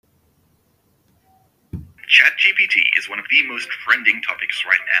ChatGPT is one of the most trending topics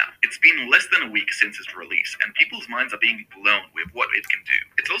right now. It's been less than a week since its release, and people's minds are being blown with what it can do.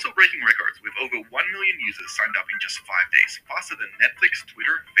 It's also breaking records, with over 1 million users signed up in just 5 days, faster than Netflix,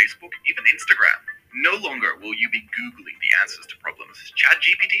 Twitter, Facebook, even Instagram. No longer will you be Googling the answers to problems.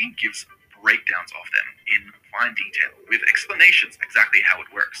 ChatGPT gives breakdowns of them in fine detail, with explanations exactly how it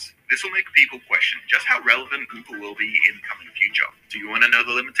works. This will make people question just how relevant Google will be in the coming future. Do you want to know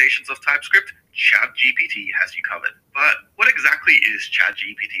the limitations of TypeScript? ChatGPT has you covered. But what exactly is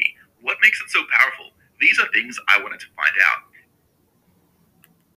ChatGPT? What makes it so powerful? These are things I wanted to find out.